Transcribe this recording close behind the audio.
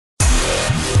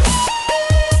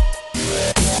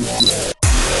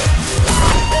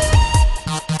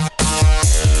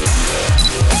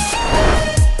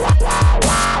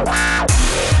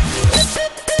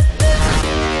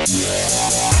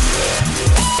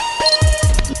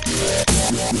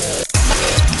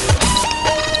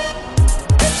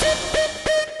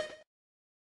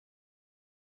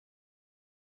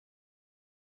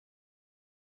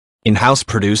In-house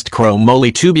produced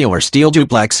chromoly tubular steel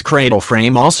duplex cradle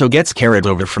frame also gets carried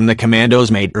over from the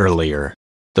Commandos made earlier.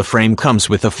 The frame comes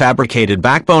with a fabricated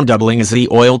backbone doubling as the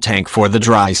oil tank for the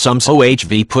dry sumps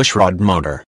OHV pushrod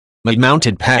motor.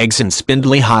 Mid-mounted pegs and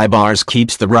spindly high bars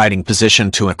keeps the riding position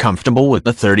to a comfortable with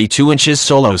the 32 inches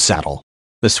solo saddle.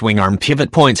 The swing arm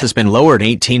pivot points has been lowered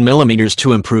 18 mm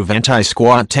to improve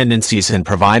anti-squat tendencies and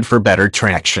provide for better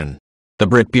traction. The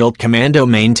Brit-built Commando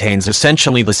maintains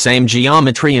essentially the same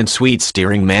geometry and sweet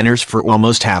steering manners for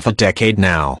almost half a decade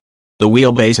now. The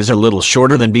wheelbase is a little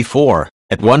shorter than before,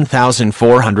 at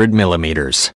 1,400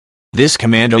 mm. This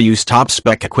Commando used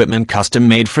top-spec equipment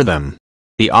custom-made for them.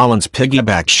 The Allen's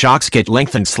piggyback shocks get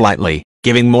lengthened slightly,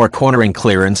 giving more cornering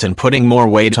clearance and putting more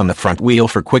weight on the front wheel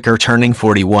for quicker turning.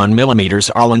 41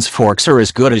 mm Allen's forks are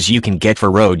as good as you can get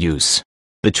for road use.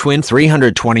 The twin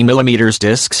 320 mm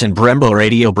discs and Brembo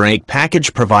radio brake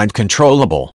package provide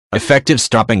controllable, effective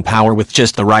stopping power with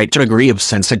just the right degree of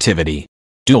sensitivity.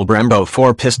 Dual Brembo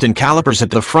 4-piston calipers at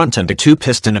the front and a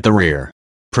 2-piston at the rear.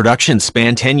 Production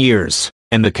spanned 10 years,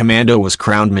 and the Commando was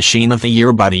crowned Machine of the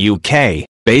Year by the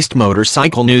UK-based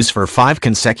Motorcycle News for 5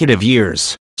 consecutive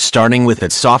years, starting with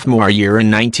its sophomore year in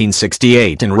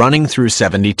 1968 and running through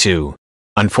 72.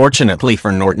 Unfortunately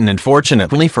for Norton and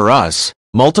fortunately for us,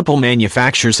 multiple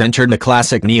manufacturers entered the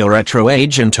classic neo-retro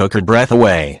age and took her breath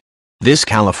away. This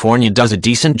California does a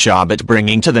decent job at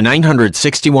bringing to the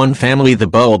 961 family the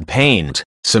bold paint,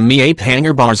 some Mi-ape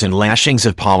hanger bars and lashings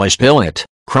of polished billet,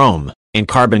 chrome, and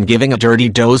carbon, giving a dirty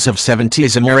dose of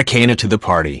 70s Americana to the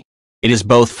party. It is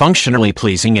both functionally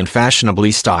pleasing and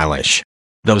fashionably stylish.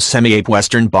 Those semi-ape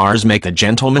western bars make the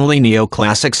gentlemanly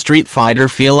neo-classic Street Fighter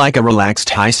feel like a relaxed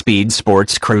high-speed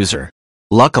sports cruiser.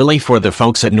 Luckily for the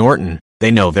folks at Norton, they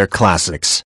know their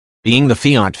classics. Being the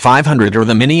Fiat 500 or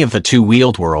the Mini of the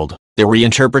two-wheeled world, their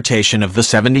reinterpretation of the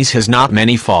 70s has not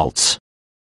many faults.